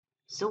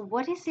So,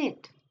 what is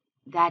it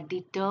that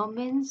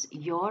determines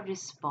your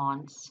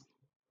response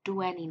to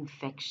an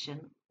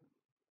infection,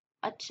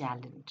 a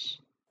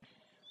challenge?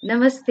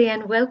 Namaste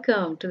and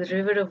welcome to the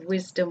River of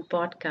Wisdom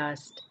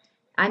podcast.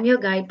 I'm your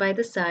guide by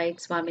the side,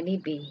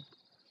 Swamini B.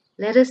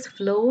 Let us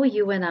flow,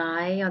 you and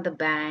I, on the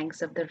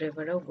banks of the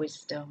River of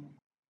Wisdom.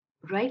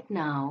 Right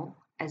now,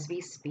 as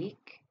we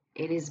speak,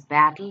 it is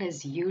battle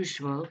as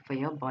usual for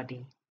your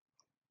body.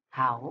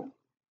 How?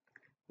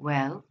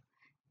 Well,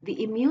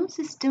 the immune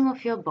system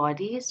of your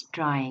body is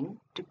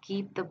trying to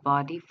keep the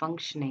body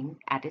functioning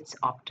at its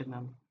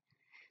optimum.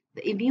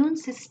 The immune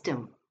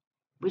system,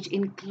 which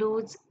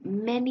includes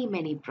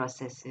many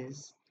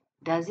processes,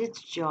 does its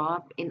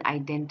job in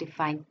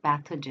identifying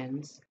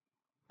pathogens,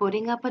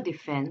 putting up a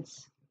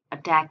defense,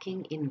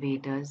 attacking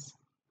invaders,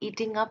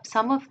 eating up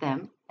some of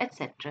them,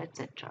 etc.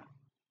 etc.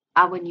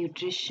 Our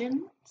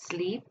nutrition,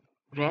 sleep,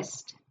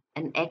 rest,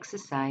 and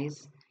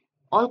exercise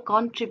all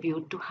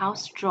contribute to how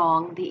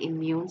strong the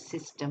immune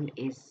system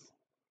is.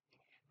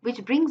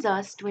 Which brings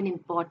us to an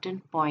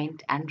important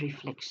point and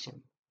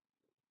reflection.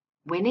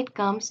 When it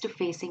comes to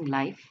facing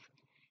life,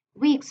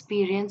 we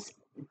experience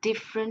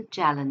different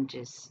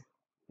challenges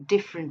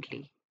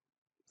differently.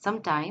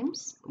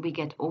 Sometimes we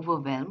get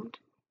overwhelmed,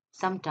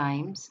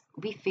 sometimes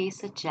we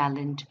face a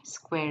challenge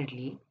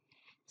squarely,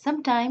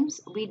 sometimes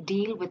we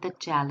deal with a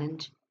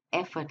challenge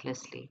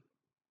effortlessly,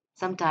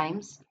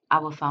 sometimes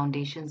our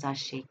foundations are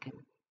shaken.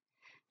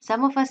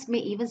 Some of us may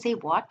even say,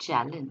 "What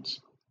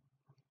challenge?"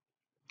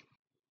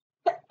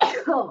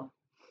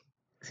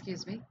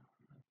 Excuse me.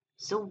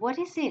 So, what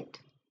is it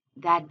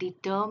that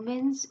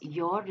determines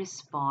your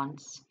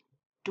response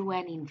to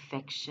an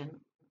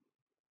infection,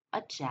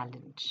 a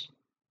challenge?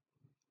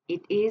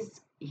 It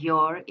is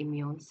your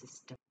immune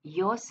system,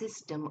 your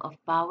system of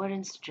power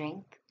and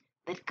strength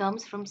that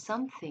comes from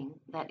something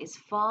that is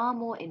far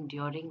more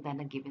enduring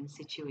than a given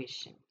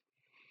situation.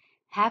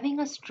 Having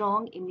a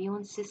strong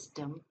immune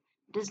system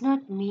does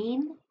not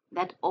mean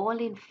that all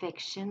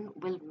infection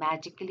will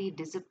magically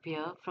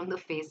disappear from the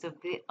face of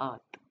the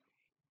earth.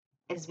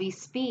 As we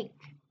speak,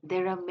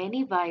 there are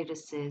many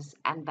viruses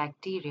and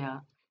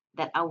bacteria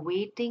that are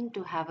waiting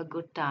to have a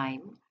good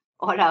time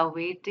or are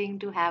waiting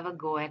to have a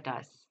go at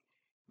us.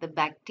 The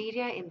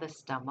bacteria in the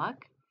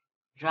stomach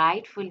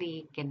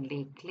rightfully can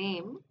lay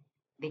claim.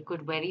 They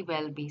could very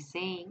well be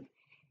saying,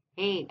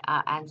 "Hey,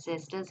 our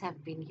ancestors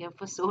have been here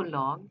for so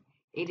long.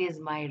 It is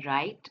my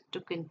right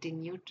to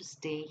continue to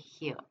stay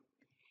here.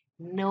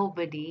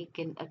 Nobody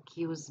can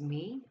accuse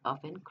me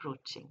of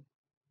encroaching."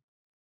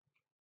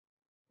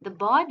 The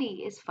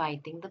body is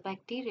fighting the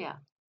bacteria.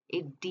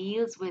 It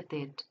deals with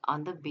it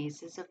on the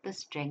basis of the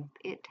strength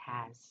it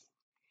has.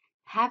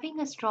 Having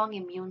a strong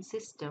immune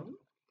system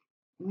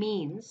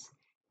means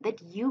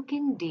that you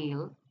can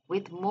deal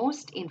with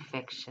most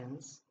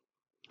infections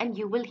and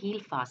you will heal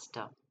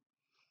faster.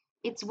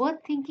 It's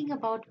worth thinking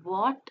about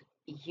what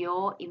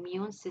your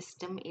immune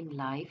system in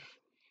life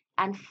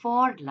and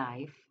for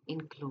life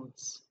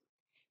includes.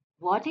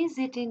 What is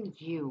it in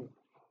you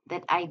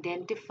that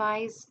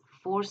identifies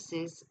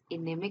forces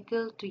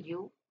inimical to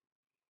you?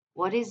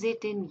 What is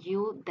it in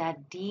you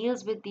that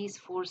deals with these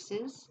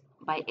forces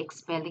by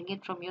expelling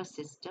it from your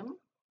system,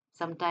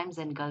 sometimes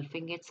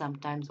engulfing it,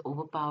 sometimes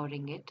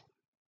overpowering it?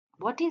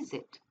 What is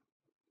it?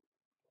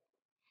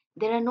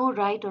 There are no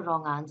right or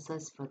wrong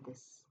answers for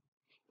this.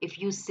 If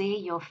you say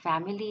your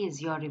family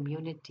is your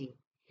immunity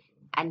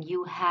and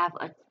you have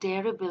a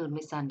terrible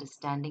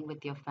misunderstanding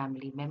with your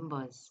family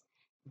members,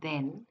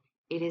 then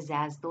it is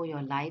as though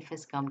your life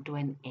has come to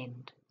an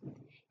end.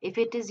 If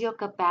it is your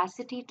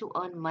capacity to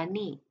earn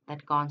money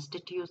that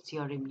constitutes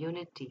your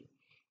immunity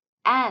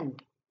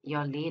and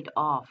you're laid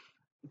off,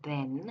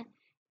 then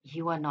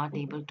you are not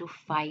able to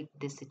fight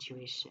this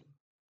situation.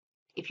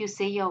 If you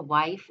say your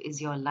wife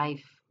is your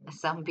life, as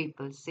some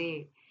people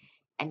say,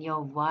 and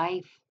your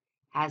wife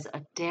has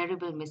a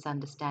terrible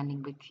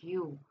misunderstanding with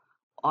you,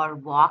 or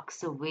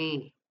walks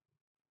away,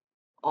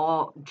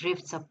 or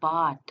drifts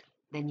apart,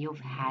 then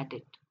you've had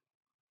it.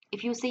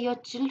 If you say your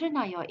children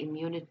are your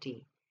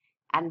immunity,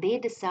 and they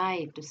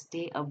decide to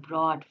stay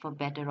abroad for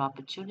better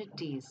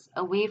opportunities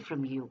away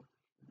from you,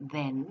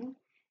 then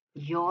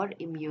your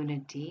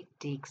immunity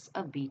takes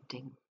a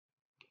beating.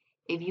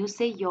 If you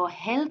say your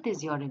health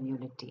is your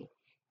immunity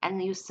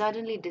and you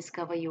suddenly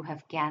discover you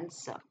have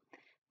cancer,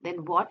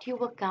 then what you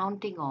were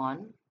counting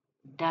on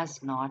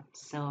does not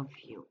serve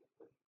you.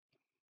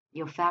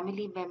 Your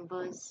family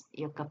members,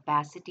 your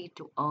capacity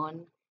to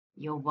earn,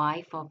 your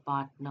wife or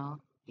partner,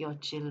 your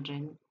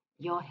children,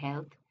 your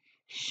health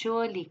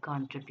surely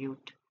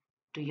contribute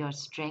to your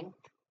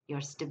strength,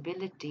 your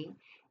stability,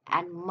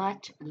 and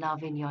much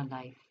love in your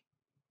life.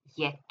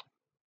 Yet,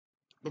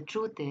 the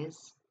truth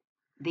is,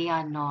 they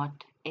are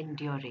not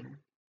enduring.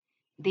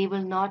 They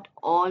will not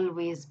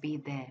always be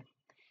there,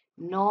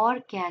 nor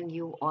can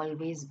you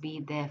always be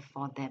there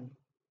for them.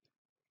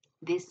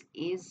 This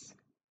is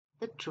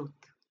the truth.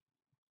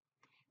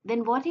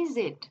 Then what is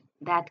it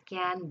that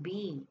can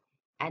be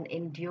an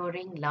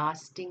enduring,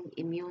 lasting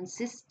immune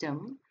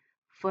system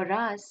for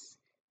us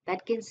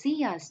that can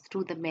see us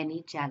through the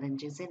many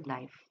challenges in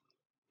life.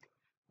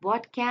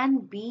 What can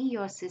be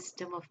your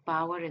system of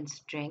power and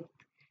strength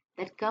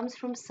that comes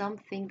from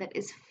something that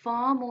is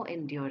far more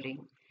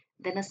enduring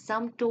than a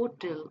sum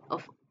total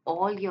of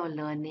all your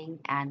learning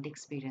and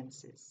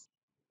experiences?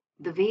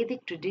 The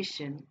Vedic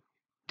tradition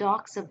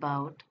talks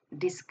about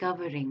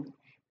discovering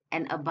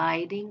an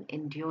abiding,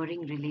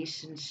 enduring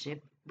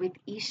relationship with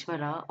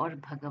Ishvara or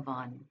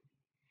Bhagavan.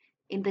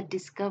 In the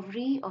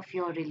discovery of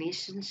your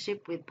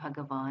relationship with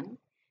Bhagavan,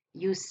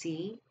 you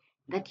see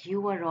that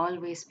you are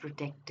always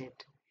protected.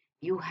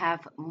 You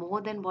have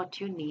more than what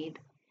you need,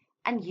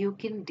 and you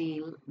can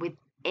deal with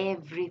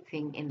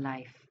everything in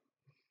life.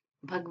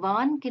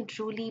 Bhagwan can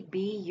truly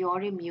be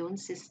your immune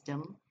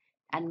system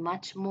and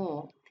much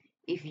more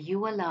if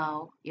you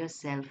allow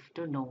yourself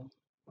to know.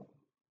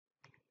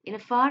 In a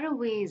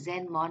faraway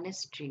Zen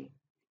monastery,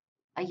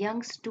 a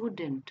young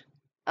student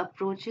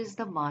approaches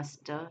the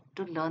master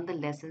to learn the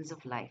lessons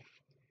of life.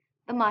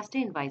 The master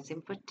invites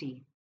him for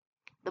tea.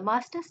 The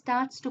master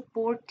starts to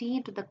pour tea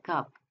into the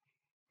cup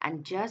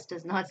and just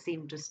does not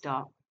seem to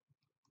stop.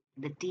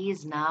 The tea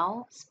is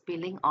now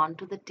spilling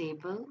onto the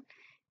table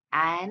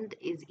and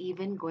is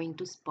even going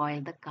to spoil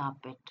the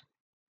carpet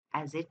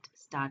as it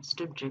starts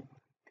to drip.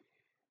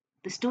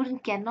 The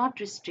student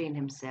cannot restrain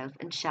himself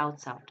and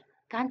shouts out,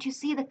 "Can't you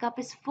see the cup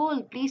is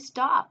full? Please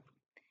stop."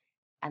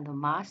 And the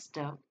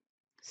master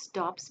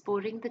stops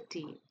pouring the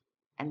tea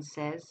and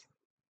says,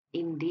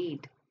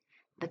 "Indeed,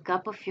 the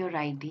cup of your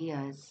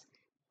ideas,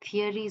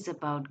 theories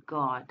about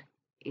God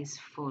is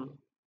full.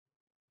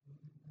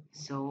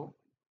 So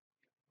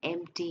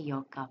empty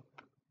your cup."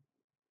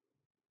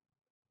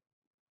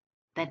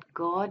 That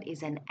God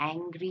is an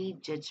angry,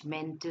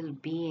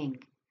 judgmental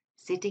being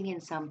sitting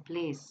in some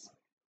place,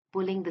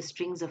 pulling the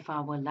strings of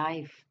our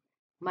life,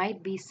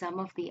 might be some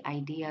of the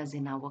ideas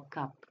in our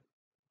cup.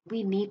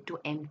 We need to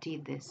empty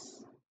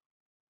this.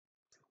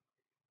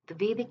 The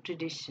Vedic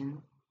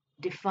tradition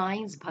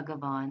defines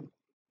Bhagavan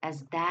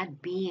as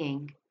that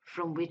being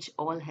from which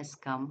all has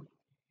come,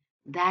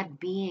 that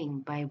being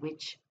by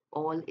which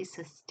all is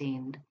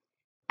sustained,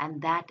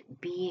 and that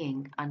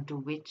being unto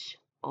which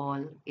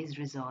all is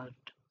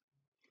resolved.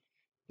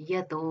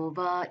 यतो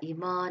वा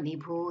इमानि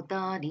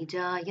भूतानि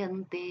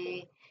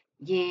जायन्ते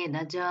येन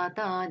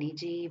जातानि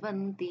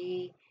जीवन्ति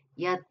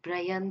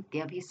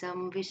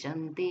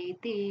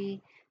यत्प्रयन्त्यभिसंविशन्तीति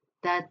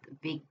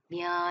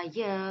तद्विज्ञाय.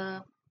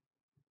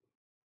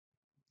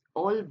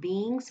 All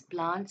beings,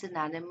 plants and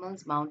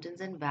animals,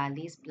 mountains and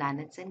valleys,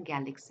 planets and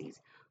galaxies,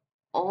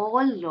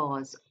 all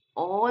laws,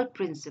 all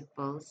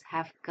principles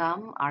have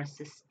come, are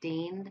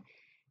sustained,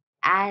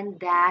 and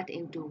that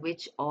into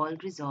which all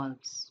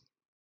resolves.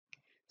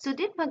 So,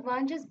 did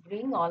Bhagwan just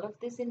bring all of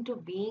this into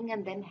being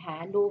and then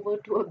hand over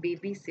to a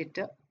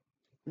babysitter?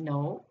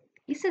 No,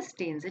 he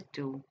sustains it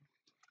too.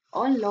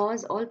 All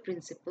laws, all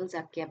principles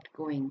are kept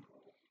going.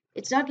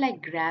 It's not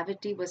like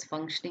gravity was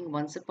functioning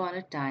once upon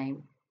a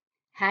time,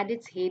 had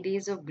its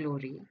heydays of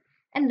glory,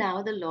 and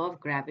now the law of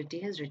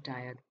gravity has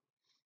retired.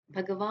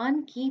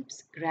 Bhagavan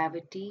keeps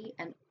gravity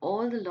and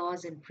all the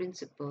laws and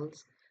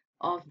principles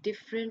of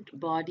different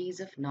bodies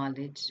of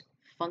knowledge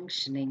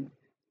functioning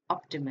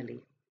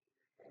optimally.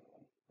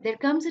 There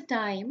comes a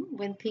time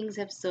when things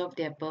have served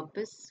their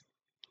purpose,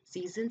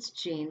 seasons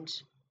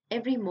change,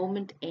 every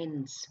moment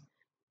ends.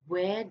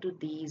 Where do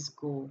these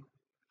go?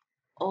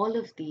 All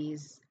of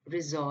these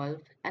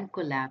resolve and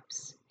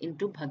collapse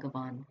into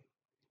Bhagavan.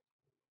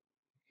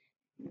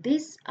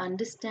 This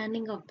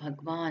understanding of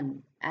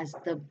Bhagavan as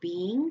the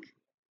being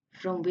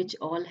from which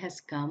all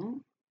has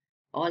come,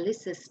 all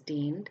is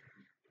sustained,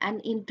 and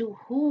into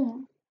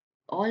whom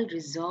all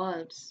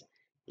resolves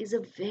is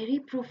a very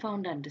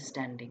profound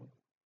understanding.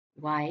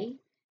 Why?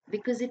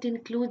 Because it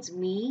includes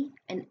me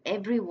and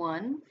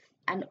everyone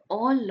and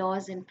all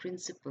laws and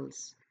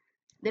principles.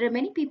 There are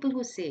many people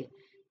who say,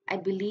 "I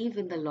believe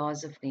in the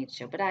laws of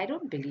nature, but I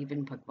don't believe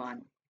in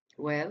Bhagwan."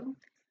 Well,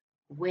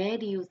 where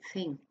do you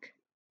think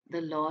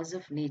the laws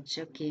of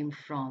nature came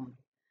from?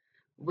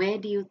 Where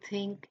do you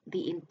think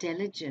the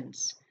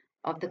intelligence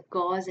of the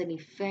cause and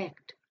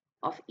effect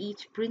of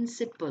each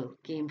principle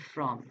came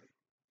from?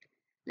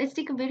 Let's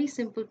take a very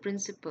simple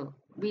principle.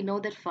 We know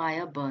that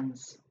fire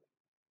burns.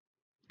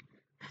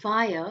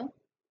 Fire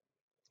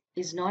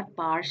is not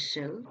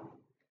partial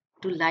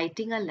to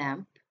lighting a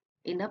lamp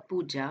in a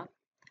puja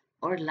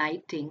or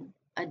lighting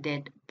a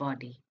dead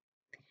body.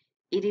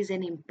 It is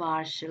an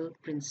impartial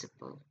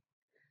principle.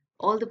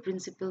 All the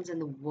principles in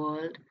the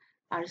world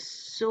are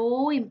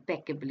so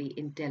impeccably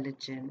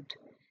intelligent,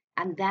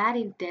 and that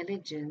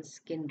intelligence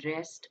can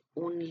rest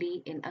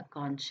only in a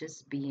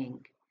conscious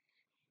being.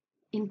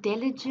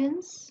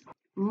 Intelligence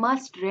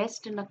must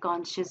rest in a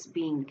conscious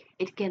being,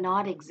 it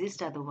cannot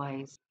exist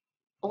otherwise.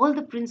 All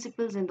the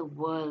principles in the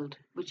world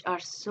which are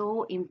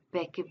so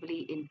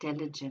impeccably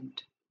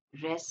intelligent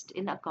rest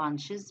in a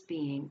conscious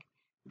being,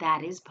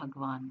 that is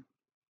Bhagwan.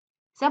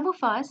 Some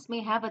of us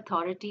may have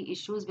authority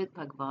issues with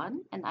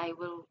Bhagwan, and I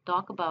will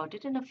talk about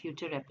it in a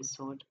future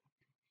episode.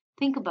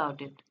 Think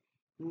about it.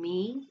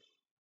 Me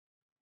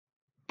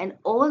and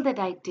all that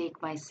I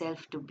take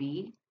myself to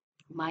be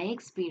My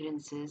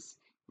experiences,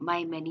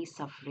 my many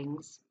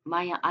sufferings,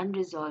 my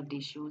unresolved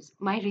issues,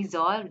 my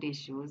resolved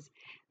issues,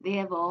 they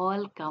have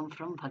all come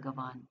from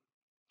Bhagavan.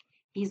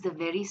 He is the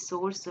very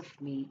source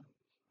of me.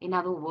 In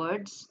other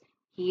words,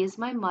 He is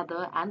my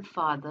mother and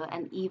father,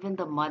 and even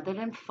the mother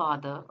and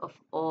father of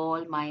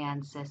all my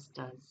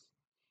ancestors.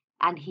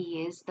 And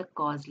He is the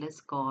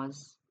causeless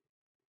cause.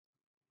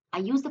 I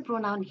use the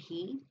pronoun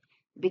he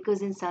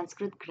because in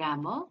Sanskrit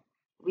grammar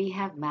we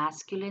have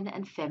masculine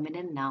and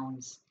feminine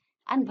nouns,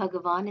 and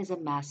Bhagavan is a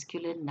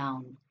masculine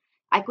noun.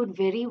 I could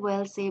very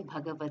well say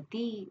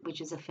Bhagavati,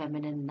 which is a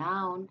feminine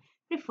noun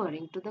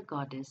referring to the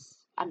goddess,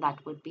 and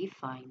that would be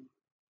fine.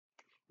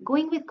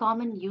 Going with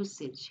common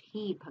usage,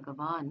 he,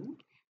 Bhagavan,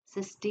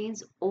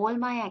 sustains all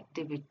my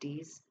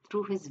activities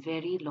through his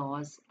very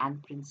laws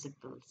and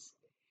principles.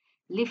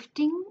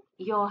 Lifting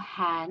your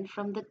hand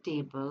from the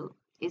table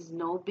is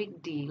no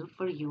big deal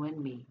for you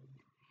and me.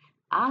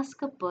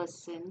 Ask a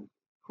person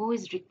who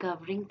is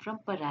recovering from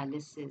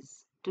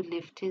paralysis to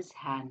lift his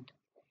hand,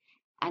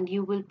 and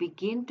you will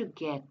begin to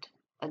get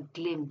a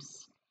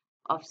glimpse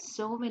of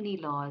so many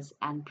laws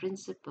and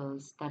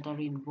principles that are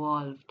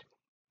involved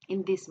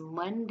in this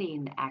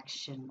mundane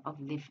action of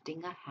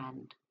lifting a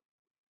hand.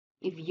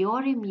 If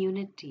your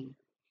immunity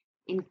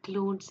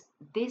includes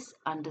this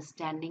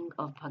understanding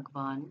of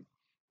Bhagwan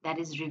that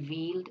is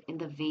revealed in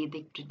the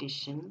Vedic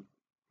tradition,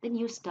 then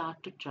you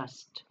start to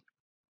trust.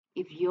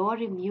 If your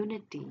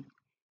immunity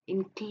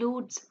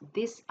includes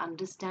this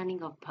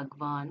understanding of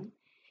Bhagwan,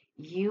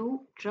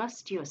 you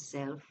trust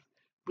yourself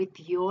with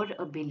your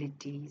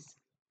abilities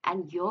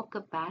and your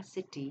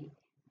capacity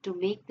to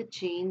make the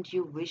change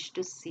you wish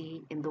to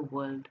see in the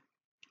world.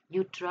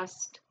 You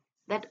trust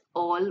that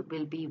all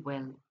will be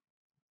well.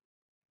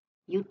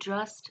 You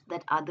trust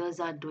that others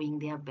are doing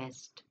their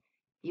best.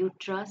 You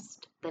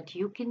trust that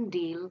you can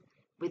deal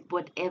with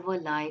whatever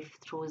life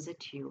throws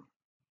at you.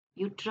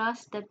 You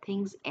trust that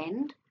things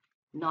end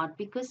not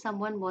because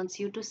someone wants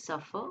you to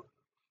suffer,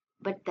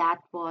 but that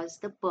was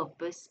the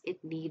purpose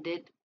it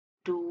needed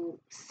to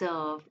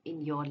serve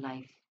in your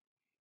life.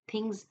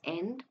 Things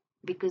end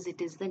because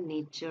it is the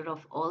nature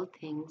of all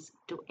things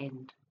to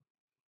end.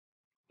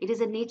 It is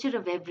the nature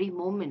of every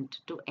moment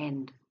to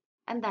end,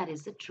 and that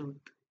is the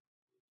truth.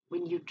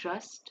 When you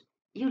trust,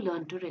 you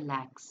learn to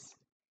relax.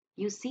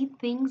 You see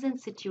things and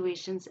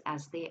situations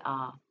as they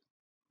are.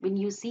 When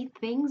you see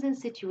things and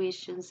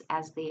situations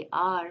as they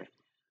are,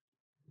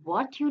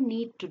 what you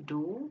need to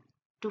do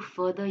to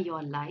further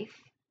your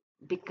life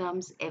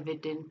becomes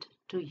evident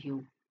to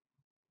you.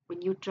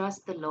 When you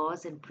trust the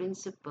laws and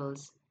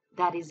principles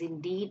that is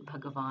indeed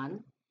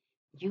Bhagavan,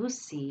 you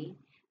see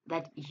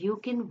that you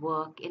can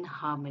work in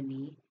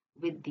harmony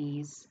with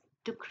these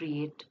to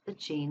create the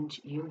change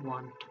you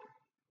want.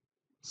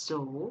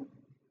 So,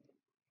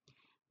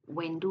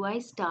 when do I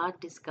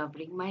start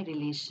discovering my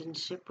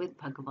relationship with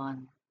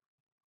Bhagavan?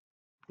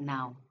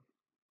 Now,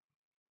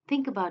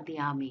 think about the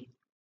army,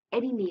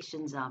 any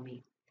nation's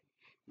army.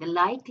 The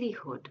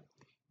likelihood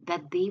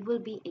that they will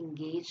be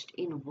engaged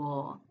in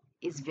war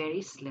is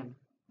very slim.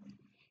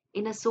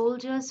 In a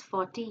soldier's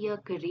 40-year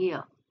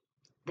career,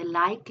 the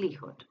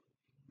likelihood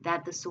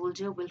that the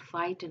soldier will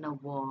fight in a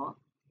war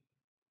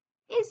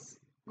is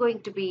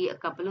going to be a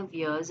couple of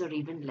years or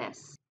even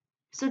less.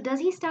 So, does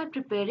he start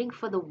preparing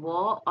for the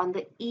war on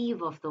the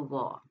eve of the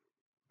war?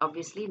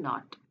 Obviously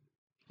not.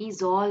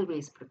 He's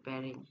always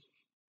preparing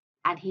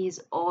and he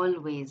is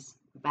always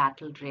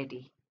battle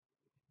ready.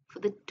 For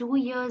the 2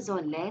 years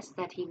or less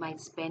that he might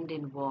spend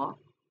in war,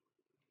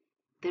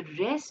 the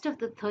rest of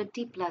the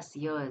 30 plus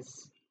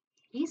years,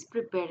 he's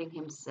preparing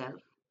himself,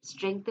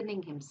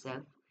 strengthening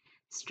himself,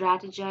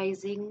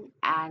 strategizing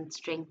and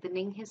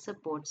strengthening his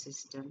support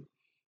system.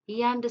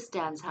 He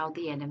understands how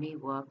the enemy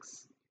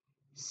works,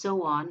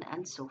 so on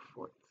and so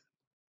forth.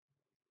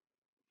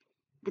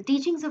 The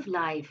teachings of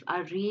life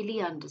are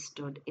really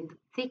understood in the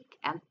thick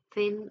and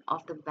thin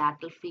of the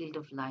battlefield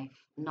of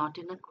life, not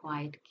in a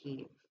quiet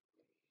cave.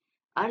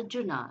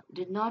 Arjuna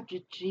did not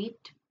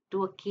retreat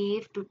to a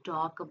cave to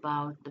talk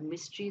about the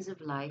mysteries of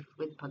life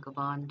with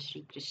Bhagavan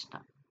Sri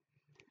Krishna.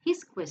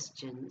 His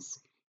questions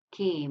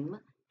came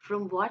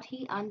from what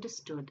he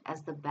understood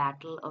as the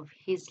battle of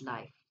his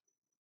life.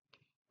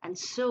 And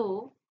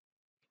so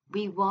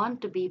we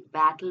want to be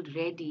battle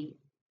ready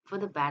for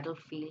the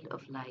battlefield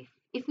of life.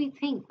 If we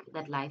think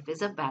that life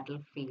is a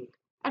battlefield,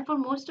 and for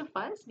most of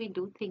us, we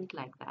do think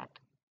like that.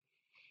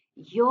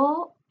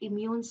 Your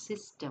immune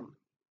system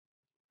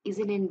is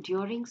an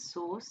enduring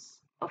source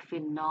of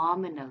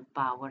phenomenal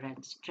power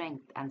and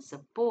strength and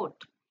support.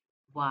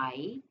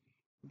 Why?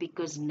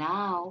 Because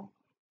now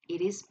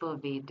it is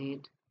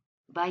pervaded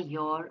by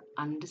your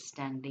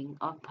understanding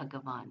of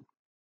Bhagavan.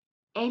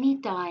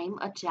 Anytime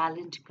a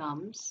challenge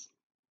comes,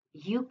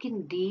 you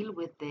can deal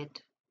with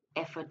it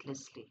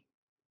effortlessly.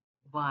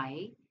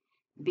 Why?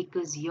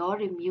 Because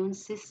your immune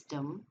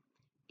system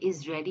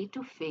is ready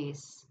to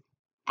face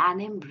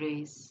and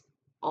embrace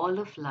all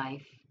of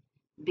life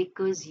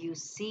because you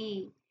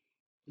see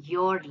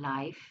your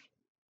life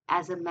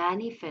as a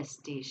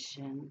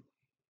manifestation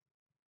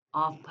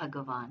of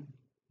Bhagavan.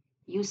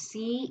 You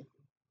see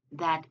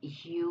that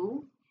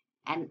you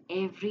and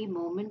every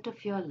moment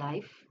of your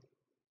life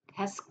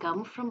has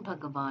come from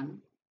Bhagavan,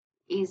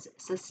 is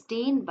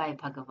sustained by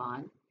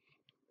Bhagavan,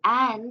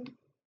 and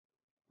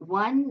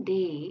one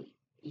day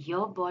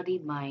your body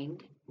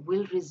mind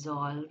will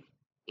resolve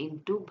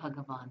into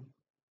Bhagavan.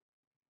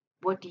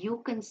 What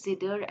you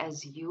consider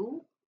as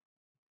you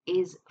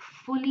is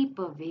fully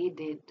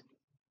pervaded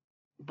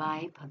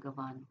by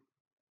Bhagavan.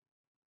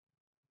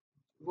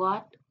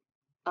 What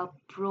a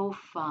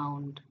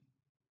profound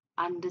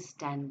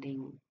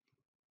understanding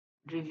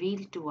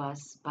revealed to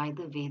us by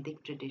the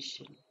Vedic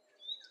tradition.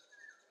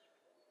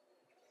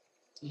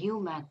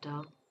 You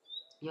matter,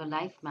 your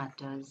life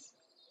matters,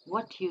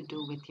 what you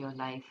do with your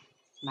life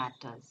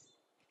matters.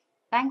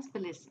 Thanks for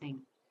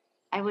listening.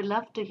 I would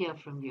love to hear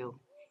from you.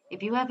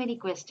 If you have any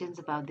questions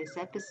about this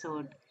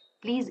episode,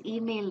 please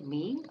email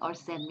me or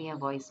send me a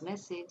voice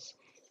message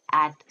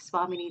at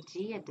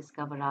swaminiji at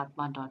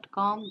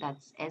discoveratma.com.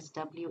 That's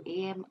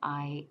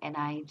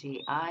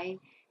SWAMINIJI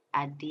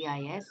at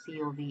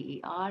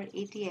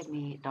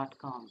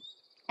DISCOVERATMA.com.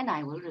 And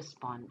I will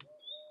respond.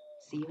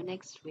 See you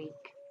next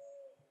week.